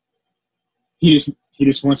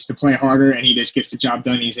wants to play harder, and he just gets the job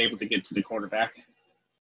done. And he's able to get to the quarterback.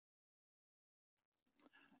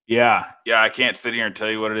 Yeah, I can't sit here and tell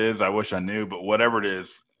you what it is. I wish I knew, but whatever it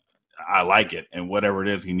is, I like it, and whatever it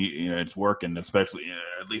is, it's working, especially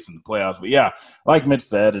at least in the playoffs. But yeah, like Mitch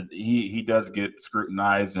said, he does get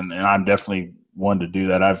scrutinized, and I'm definitely one to do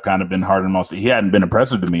that. I've kind of been hard on him all season. He hadn't been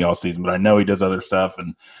impressive to me all season, but I know he does other stuff,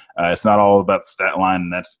 and it's not all about the stat line,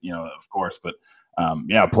 and that's of course. But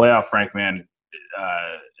playoff Frank, man,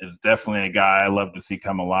 is definitely a guy I love to see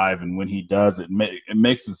come alive, and when he does, it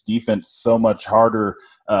makes his defense so much harder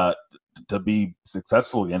to be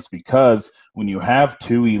successful against, because when you have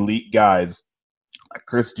 2 elite guys like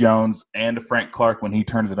Chris Jones and Frank Clark, when he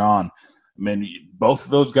turns it on, both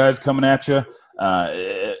of those guys coming at you,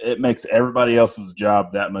 it makes everybody else's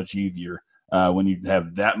job that much easier when you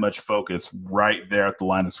have that much focus right there at the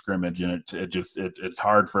line of scrimmage, and it's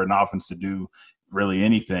hard for an offense to do really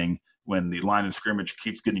anything when the line of scrimmage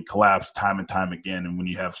keeps getting collapsed time and time again. And when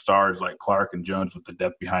you have stars like Clark and Jones with the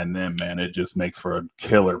depth behind them, man, it just makes for a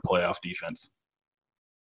killer playoff defense.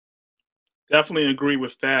 Definitely agree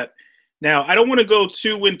with that. Now, I don't want to go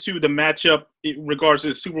too into the matchup in regards to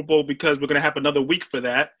the Super Bowl because we're going to have another week for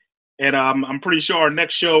that. And I'm pretty sure our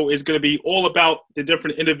next show is going to be all about the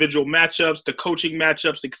different individual matchups, the coaching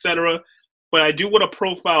matchups, etc. But I do want to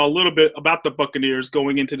profile a little bit about the Buccaneers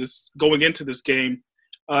going into this game.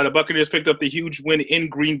 The Buccaneers picked up the huge win in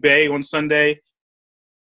Green Bay on Sunday.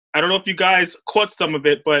 I don't know if you guys caught some of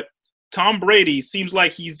it, but Tom Brady seems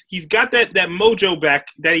like he's got that mojo back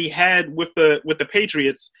that he had with the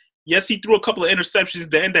Patriots. Yes, he threw a couple of interceptions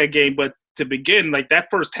to end that game, but to begin, like that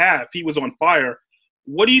first half, he was on fire.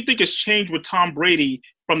 What do you think has changed with Tom Brady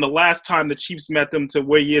from the last time the Chiefs met him to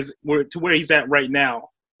where he's at right now?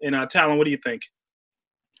 And Talon, what do you think?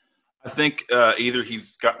 I think either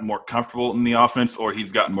he's gotten more comfortable in the offense or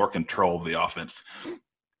he's gotten more control of the offense.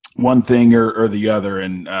 One thing or the other,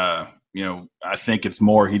 and I think it's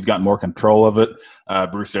more he's gotten more control of it.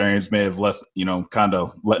 Bruce Arians may have kind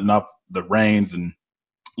of letting up the reins and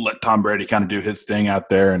let Tom Brady kind of do his thing out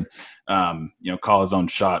there and call his own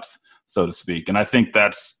shots, so to speak. And I think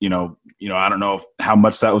that's, I don't know how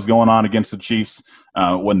much that was going on against the Chiefs.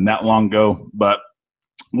 Wasn't that long ago, but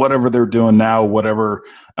whatever they're doing now, whatever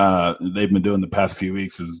they've been doing the past few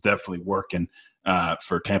weeks is definitely working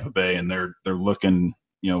for Tampa Bay. And they're looking,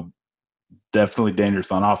 definitely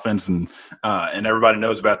dangerous on offense. And everybody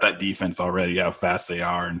knows about that defense already, how fast they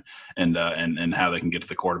are and how they can get to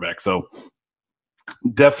the quarterback. So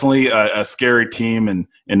definitely a scary team. And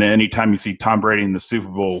anytime you see Tom Brady in the Super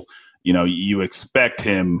Bowl, you expect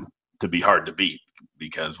him to be hard to beat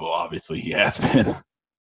because, well, obviously he has been.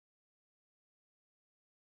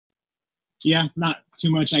 Yeah, not too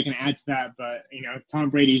much I can add to that, but Tom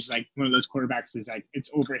Brady's like one of those quarterbacks is like it's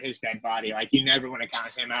over his dead body. Like you never want to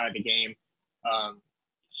count him out of the game.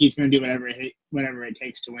 He's going to do whatever it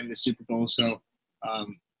takes to win the Super Bowl. So,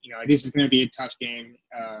 this is going to be a tough game.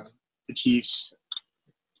 The Chiefs.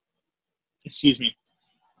 Excuse me.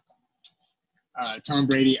 Tom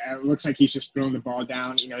Brady, it looks like he's just throwing the ball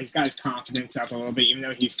down. He's got his confidence up a little bit, even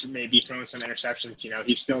though he's maybe throwing some interceptions.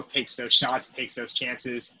 He still takes those shots, takes those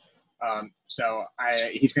chances. So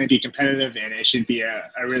he's going to be competitive, and it should be a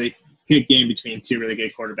really good game between two really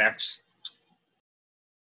good quarterbacks.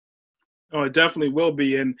 Oh, it definitely will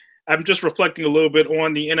be. And I'm just reflecting a little bit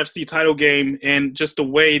on the NFC title game and just the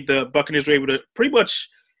way the Buccaneers were able to pretty much,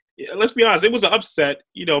 let's be honest, it was an upset,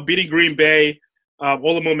 beating Green Bay.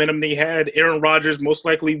 All the momentum they had. Aaron Rodgers most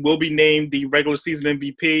likely will be named the regular season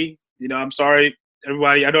MVP. I'm sorry,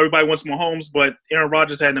 everybody. I know everybody wants Mahomes, but Aaron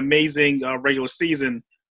Rodgers had an amazing regular season.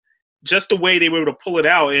 Just the way they were able to pull it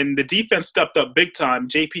out, and the defense stepped up big time.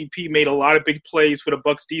 JPP made a lot of big plays for the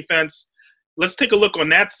Bucs defense. Let's take a look on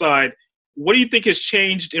that side. What do you think has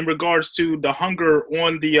changed in regards to the hunger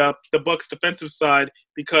on the Bucs defensive side?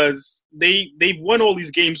 Because they've won all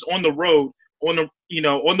these games on the road. On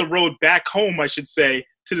the road back home, I should say,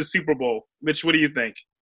 to the Super Bowl. Mitch, what do you think?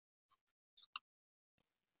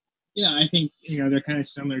 Yeah, I think they're kind of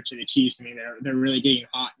similar to the Chiefs. I mean, they're really getting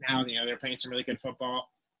hot now. They're playing some really good football.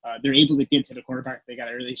 They're able to get to the quarterback. They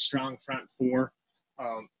got a really strong front four.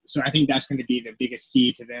 So I think that's going to be the biggest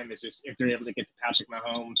key to them is just if they're able to get to Patrick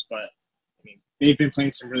Mahomes. But I mean, they've been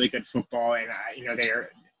playing some really good football, and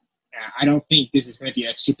I don't think this is going to be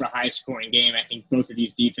a super high scoring game. I think both of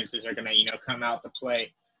these defenses are going to, come out to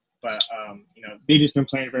play. But, they've just been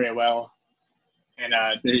playing very well. And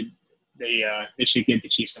they should give the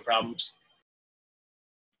Chiefs some problems.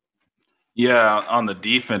 Yeah, on the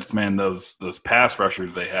defense, man, those pass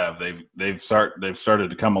rushers they have, they've started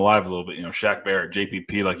to come alive a little bit. Shaq Barrett,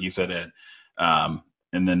 JPP, like you said, Ed, and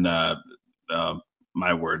then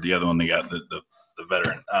my word, the other one they got the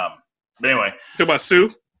veteran. But anyway, talk about Sue.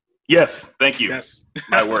 Yes, thank you. Yes,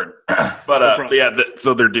 my word. But yeah,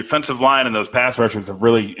 so their defensive line and those pass rushers have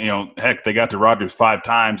really, heck, they got to Rodgers 5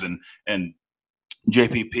 times, and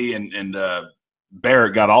JPP and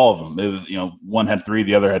Barrett got all of them. It was, one had 3,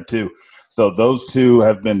 the other had 2. So those 2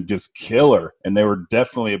 have been just killer, and they were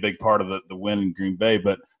definitely a big part of the win in Green Bay.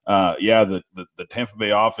 But the Tampa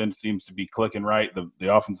Bay offense seems to be clicking right.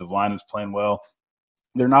 The offensive line is playing well.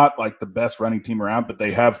 They're not like the best running team around, but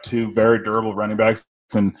they have 2 very durable running backs.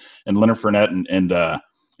 And Leonard Fournette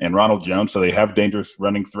and Ronald Jones, so they have dangerous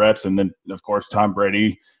running threats. And then, of course, Tom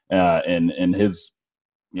Brady and his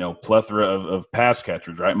plethora of pass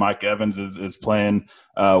catchers. Right, Mike Evans is playing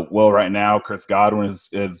well right now. Chris Godwin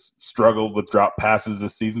has struggled with drop passes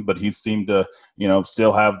this season, but he seemed to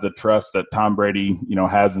still have the trust that Tom Brady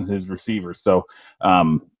has in his receivers. So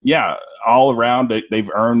all around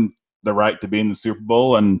they've earned the right to be in the Super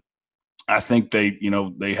Bowl, and I think they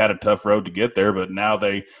had a tough road to get there, but now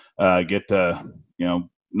they get to,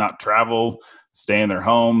 not travel, stay in their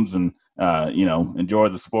homes and, enjoy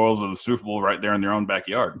the spoils of the Super Bowl right there in their own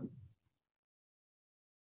backyard.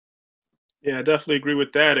 Yeah, I definitely agree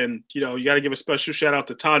with that. And, you got to give a special shout out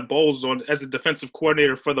to Todd Bowles as a defensive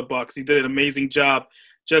coordinator for the Bucs. He did an amazing job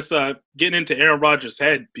just getting into Aaron Rodgers'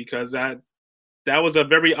 head, because that was a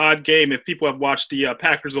very odd game if people have watched the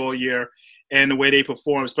Packers all year and the way they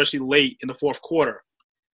perform, especially late in the fourth quarter.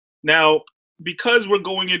 Now, because we're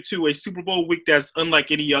going into a Super Bowl week that's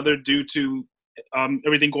unlike any other due to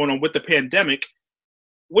everything going on with the pandemic,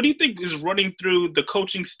 what do you think is running through the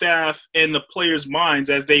coaching staff and the players' minds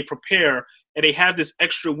as they prepare and they have this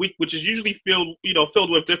extra week, which is usually filled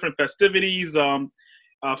with different festivities,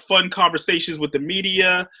 fun conversations with the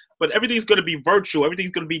media, but everything's going to be virtual.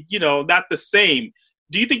 Everything's going to be, not the same.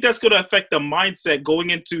 Do you think that's going to affect the mindset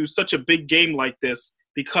going into such a big game like this,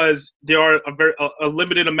 because there are a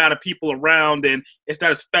limited amount of people around and it's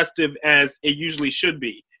not as festive as it usually should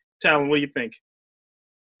be? Talon, what do you think?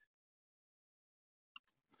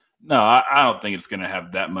 No, I don't think it's going to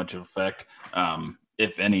have that much effect,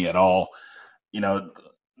 if any at all.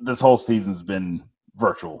 This whole season's been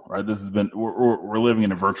virtual, right? We're living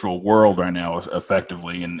in a virtual world right now,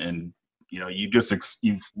 effectively, and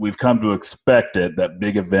we've come to expect it, that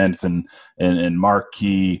big events and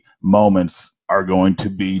marquee moments are going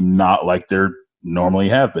to be not like they're normally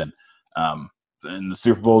have been, and the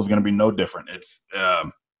Super Bowl is going to be no different. I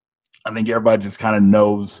think everybody just kind of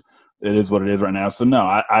knows it is what it is right now. So no,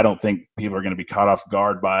 I don't think people are going to be caught off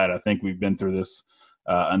guard by it. I think we've been through this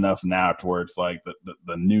enough now to where it's like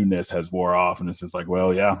the newness has wore off, and it's just like,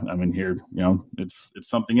 well, yeah, I mean, here, it's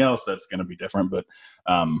something else that's going to be different, but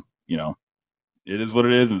it is what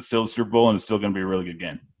it is, and it's still the Super Bowl, and it's still going to be a really good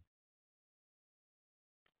game.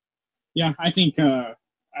 Yeah, I think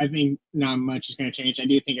not much is going to change. I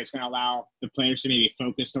do think it's going to allow the players to maybe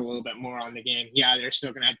focus a little bit more on the game. Yeah, they're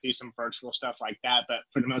still going to have to do some virtual stuff like that, but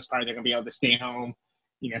for the most part, they're going to be able to stay home,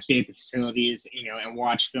 stay at the facilities, and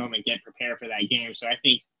watch film and get prepared for that game. So I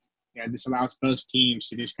think, this allows both teams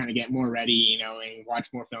to just kind of get more ready, and watch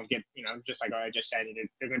more film, get, just like I just said,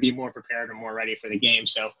 they're going to be more prepared and more ready for the game.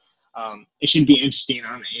 So it should be interesting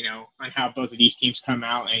on how both of these teams come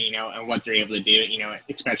out and, and what they're able to do,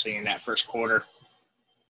 especially in that first quarter.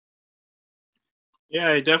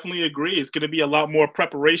 Yeah, I definitely agree. It's going to be a lot more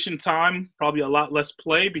preparation time, probably a lot less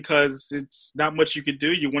play, because it's not much you could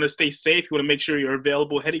do. You want to stay safe. You want to make sure you're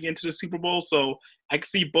available heading into the Super Bowl. So I can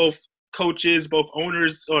see both coaches, both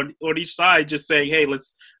owners on each side just saying, hey,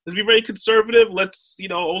 let's be very conservative. Let's,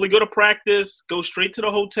 only go to practice, go straight to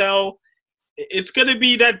the hotel. It's going to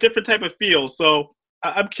be that different type of feel. So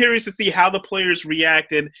I'm curious to see how the players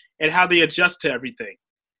react and how they adjust to everything.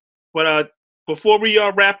 But before we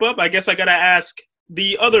wrap up, I guess I got to ask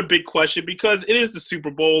the other big question, because it is the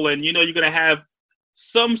Super Bowl and, you're going to have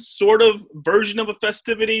some sort of version of a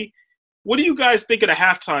festivity. What do you guys think of the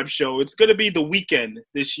halftime show? It's going to be The Weeknd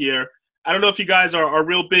this year. I don't know if you guys are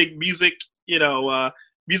real big music,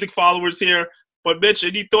 music followers here, but Mitch,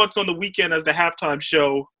 any thoughts on The Weeknd as the halftime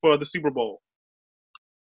show for the Super Bowl?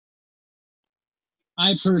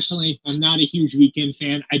 I personally am not a huge Weeknd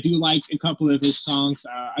fan. I do like a couple of his songs.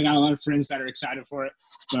 I got a lot of friends that are excited for it.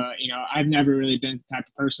 But, I've never really been the type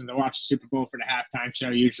of person to watch the Super Bowl for the halftime show.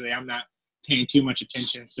 Usually I'm not paying too much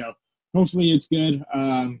attention. So hopefully it's good.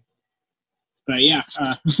 But, yeah,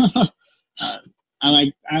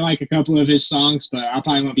 I like a couple of his songs, but I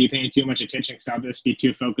probably won't be paying too much attention because I'll just be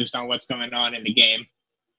too focused on what's going on in the game.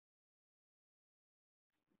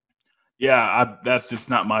 Yeah, that's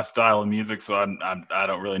just not my style of music, so I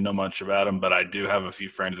don't really know much about him. But I do have a few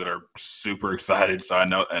friends that are super excited, so I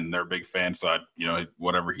know, and they're big fans. So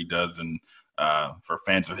whatever he does, and for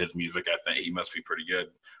fans of his music, I think he must be pretty good.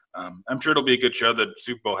 I'm sure it'll be a good show. The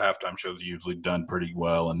Super Bowl halftime show is usually done pretty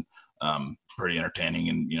well and pretty entertaining,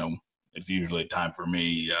 and it's usually a time for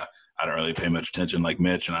me. I don't really pay much attention like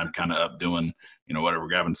Mitch, and I'm kind of up doing whatever,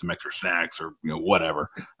 grabbing some extra snacks or whatever.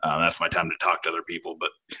 That's my time to talk to other people,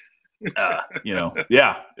 but.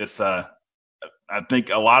 Yeah, it's I think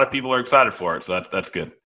a lot of people are excited for it, so that's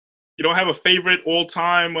good. You don't have a favorite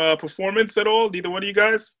all-time performance at all, neither one of you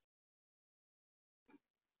guys?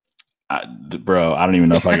 Bro, I don't even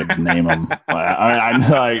know if I could name them. I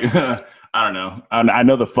don't know. I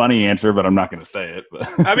know the funny answer, but I'm not going to say it. But.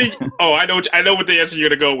 I mean, I know what the answer you're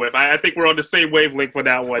going to go with. I think we're on the same wavelength for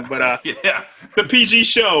that one. But yeah, the PG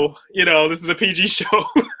show. This is a PG show.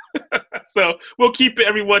 So we'll keep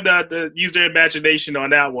everyone to use their imagination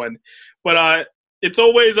on that one. But it's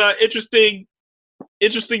always an interesting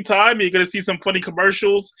time. You're going to see some funny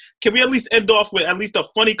commercials. Can we at least end off with at least a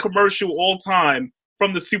funny commercial all time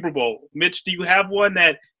from the Super Bowl? Mitch, do you have one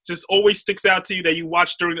that just always sticks out to you that you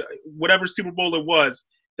watched during whatever Super Bowl it was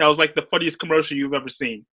that was like the funniest commercial you've ever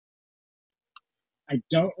seen? I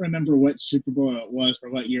don't remember what Super Bowl it was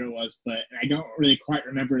or what year it was, but I don't really quite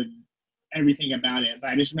remember everything about it.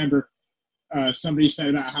 But I just remember somebody said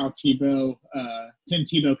about how Tim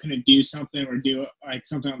Tebow couldn't do something or do like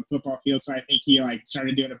something on the football field. So I think he like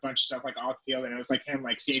started doing a bunch of stuff like off the field, and it was like him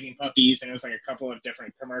like saving puppies, and it was like a couple of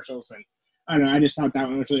different commercials. And I don't know, I just thought that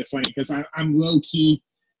one was really funny because I'm low key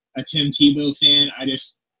a Tim Tebow fan. I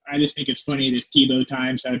just think it's funny this Tebow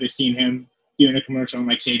time. So I've just seen him doing a commercial and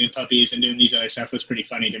like saving puppies and doing these other stuff was pretty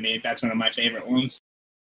funny to me. That's one of my favorite ones.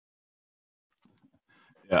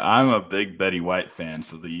 Yeah, I'm a big Betty White fan.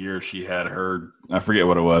 So the year she had her, I forget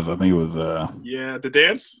what it was. I think it was the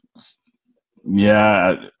dance.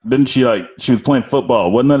 Yeah, didn't she she was playing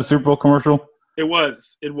football? Wasn't that a Super Bowl commercial? It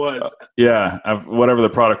was. Yeah, whatever the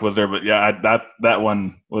product was there, but yeah, that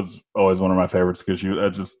one was always one of my favorites because she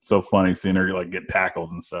was just so funny seeing her like get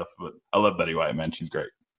tackled and stuff. But I love Betty White, man. She's great.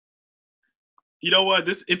 You know what?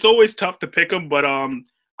 It's always tough to pick them, but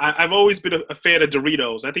I've always been a fan of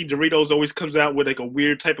Doritos. I think Doritos always comes out with like a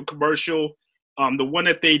weird type of commercial. The one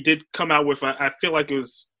that they did come out with, I feel like it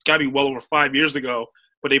was got to be well over 5 years ago,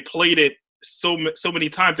 but they played it so many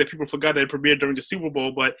times that people forgot that it premiered during the Super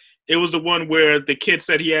Bowl. But it was the one where the kid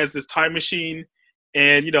said he has this time machine,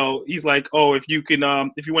 and he's like, "Oh, if you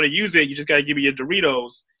want to use it, you just got to give me your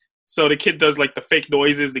Doritos." So the kid does like the fake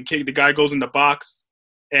noises. The guy goes in the box.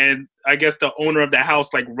 And I guess the owner of the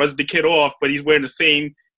house like runs the kid off, but he's wearing the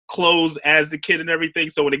same clothes as the kid and everything.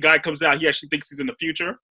 So when the guy comes out, he actually thinks he's in the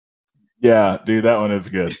future. Yeah, dude, that one is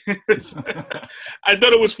good. I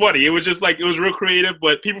thought it was funny. It was just like, it was real creative,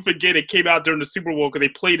 but people forget it came out during the Super Bowl because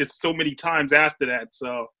they played it so many times after that.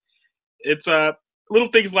 So it's little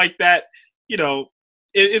things like that,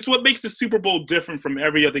 it's what makes the Super Bowl different from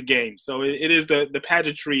every other game. So it is the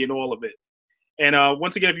pageantry and all of it. And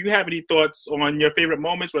once again, if you have any thoughts on your favorite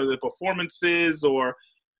moments, whether they're performances or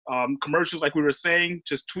commercials like we were saying,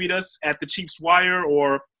 just tweet us at the Chiefs Wire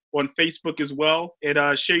or on Facebook as well,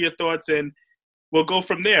 and share your thoughts, and we'll go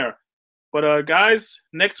from there. But guys,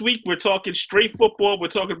 next week we're talking straight football. We're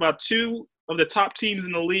talking about two of the top teams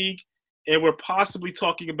in the league, and we're possibly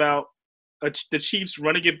talking about the Chiefs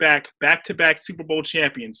running it back-to-back Super Bowl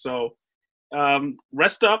champions. So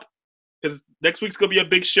rest up, because next week's going to be a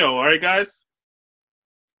big show. All right, guys?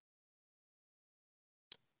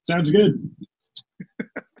 Sounds good.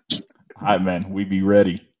 All right, man. We be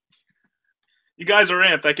ready. You guys are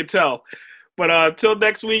amped, I can tell. But till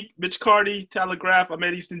next week, Mitch Carney, Talon Graff, I'm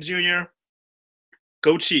Ed Easton Jr.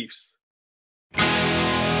 Go Chiefs.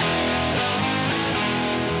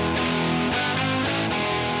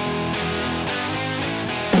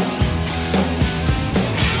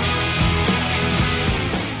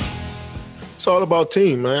 It's all about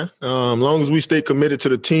team, man. Long as we stay committed to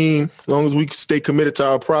the team, long as we stay committed to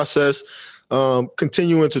our process,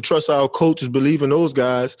 continuing to trust our coaches, believe in those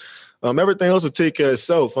guys, everything else will take care of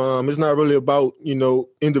itself. It's not really about,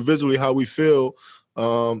 individually how we feel.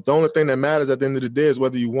 The only thing that matters at the end of the day is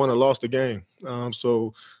whether you won or lost the game.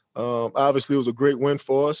 So obviously it was a great win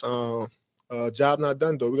for us. Job not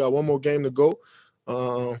done, though. We got one more game to go.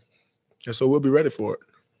 And so we'll be ready for it.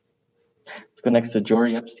 Let's go next to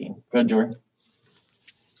Jory Epstein. Go ahead, Jory.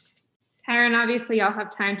 Tyrann, obviously y'all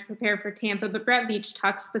have time to prepare for Tampa, but Brett Veach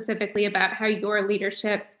talked specifically about how your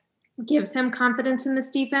leadership gives him confidence in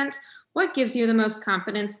this defense. What gives you the most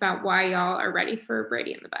confidence about why y'all are ready for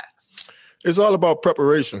Brady and the Bucs? It's all about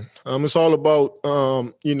preparation. It's all about,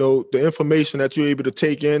 the information that you're able to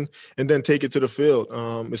take in and then take it to the field.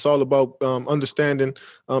 It's all about understanding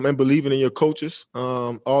and believing in your coaches,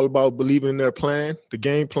 all about believing in their plan, the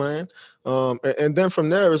game plan. And then from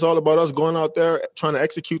there, it's all about us going out there, trying to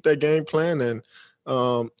execute that game plan. And,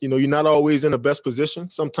 you're not always in the best position.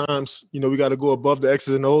 Sometimes, we got to go above the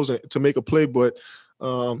X's and O's to make a play. But,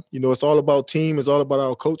 it's all about team. It's all about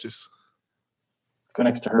our coaches. Go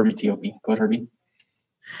next to Herbie TOP. Go ahead, Herbie.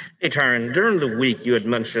 Hey, Tyrann, during the week you had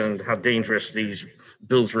mentioned how dangerous these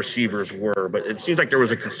Bills receivers were, but it seems like there was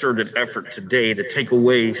a concerted effort today to take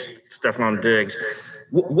away Stephon Diggs.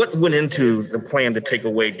 What went into the plan to take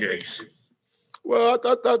away Diggs? Well,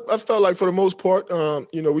 I felt like for the most part,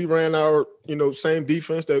 we ran our, same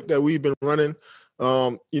defense that we've been running,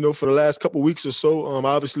 for the last couple of weeks or so.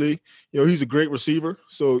 Obviously, he's a great receiver.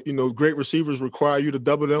 So, great receivers require you to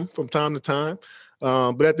double them from time to time.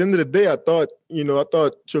 But at the end of the day, I thought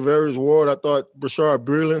Travarius Ward, I thought Brashard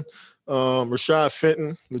Breeland, Rashad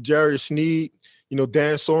Fenton, L'Jarius Sneed,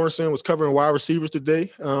 Dan Sorensen was covering wide receivers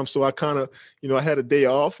today. So I kind of, I had a day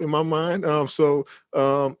off in my mind. It's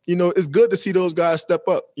good to see those guys step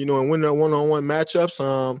up, and win their one-on-one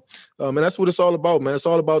matchups. And that's what it's all about, man. It's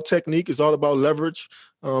all about technique. It's all about leverage,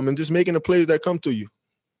 and just making the plays that come to you.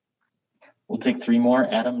 We'll take 3 more.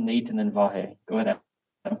 Adam, Nate, and then Vahe. Go ahead,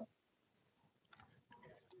 Adam.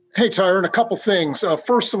 Hey, Tyrann, a couple things.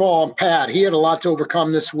 First of all, Pat, he had a lot to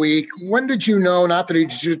overcome this week. When did you know, not that he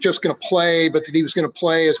was just going to play, but that he was going to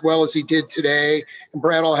play as well as he did today? And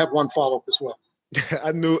Brad, I'll have one follow-up as well.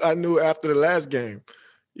 I knew after the last game,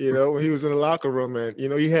 when he was in the locker room, and,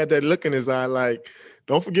 he had that look in his eye like,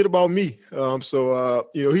 don't forget about me.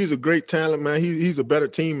 He's a great talent, man. He's a better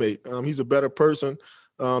teammate. He's a better person.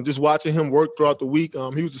 Just watching him work throughout the week,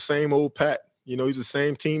 he was the same old Pat. He's the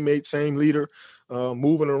same teammate, same leader,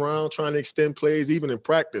 moving around, trying to extend plays, even in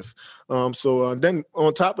practice. Then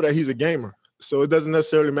on top of that, he's a gamer. So it doesn't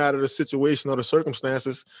necessarily matter the situation or the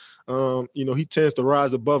circumstances. He tends to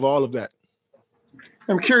rise above all of that.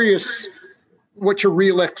 I'm curious what your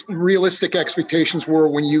realistic expectations were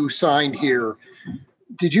when you signed here.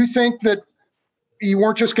 Did you think that you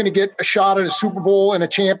weren't just going to get a shot at a Super Bowl and a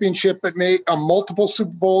championship, but multiple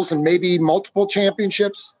Super Bowls and maybe multiple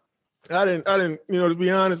championships? I didn't, to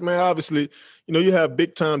be honest, man, obviously, you have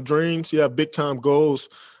big time dreams, you have big time goals.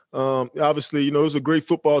 Obviously, it was a great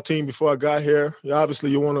football team before I got here.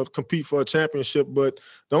 Obviously, you want to compete for a championship, but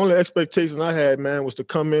the only expectation I had, man, was to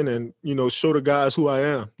come in and, show the guys who I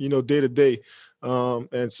am, day to day.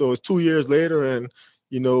 And so it's 2 years later, and,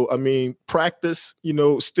 practice,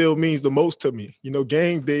 still means the most to me.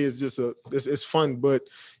 Game day is just it's fun, but,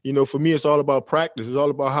 for me, it's all about practice. It's all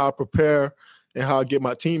about how I prepare and how I get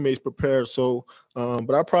my teammates prepared. So,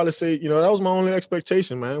 but I'd probably say, that was my only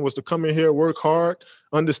expectation, man, was to come in here, work hard,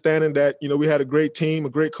 understanding that, we had a great team, a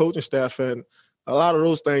great coaching staff, and a lot of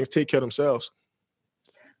those things take care of themselves.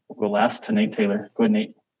 We'll go last to Nate Taylor. Go ahead,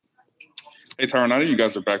 Nate. Hey, Tyrann, I know you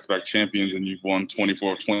guys are back-to-back champions and you've won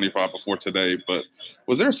 24 of 25 before today, but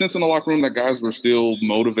was there a sense in the locker room that guys were still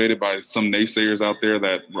motivated by some naysayers out there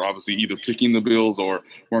that were obviously either picking the Bills or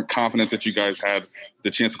weren't confident that you guys had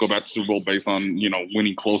the chance to go back to Super Bowl based on,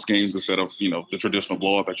 winning close games instead of, the traditional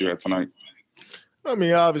blowout that you had tonight?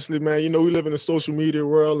 Obviously, man, we live in a social media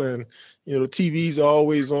world and, the TVs are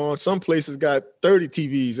always on. Some places got 30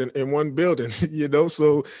 TVs in one building,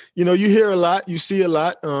 So, you hear a lot, you see a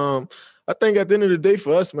lot. I think at the end of the day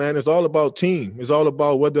for us, man, it's all about team. It's all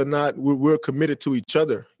about whether or not we're committed to each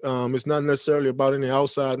other. It's not necessarily about any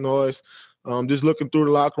outside noise. Just looking through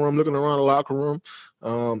the locker room, looking around the locker room,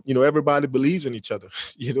 everybody believes in each other.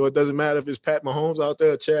 It doesn't matter if it's Pat Mahomes out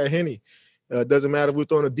there or Chad Henne. It doesn't matter if we're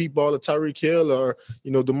throwing a deep ball to Tyreek Hill or,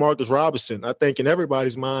 DeMarcus Robinson. I think in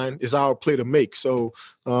everybody's mind, it's our play to make. So,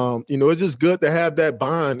 it's just good to have that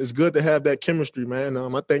bond. It's good to have that chemistry, man.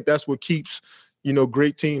 I think that's what keeps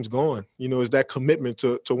great teams going, is that commitment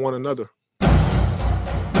to one another.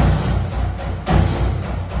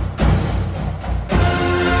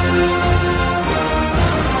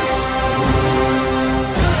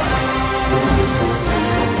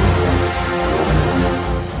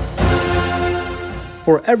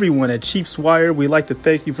 For everyone at Chiefs Wire, we'd like to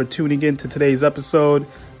thank you for tuning in to today's episode.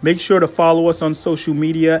 Make sure to follow us on social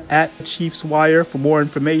media at Chiefs Wire for more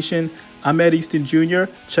information. I'm Ed Easton Jr.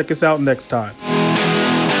 Check us out next time.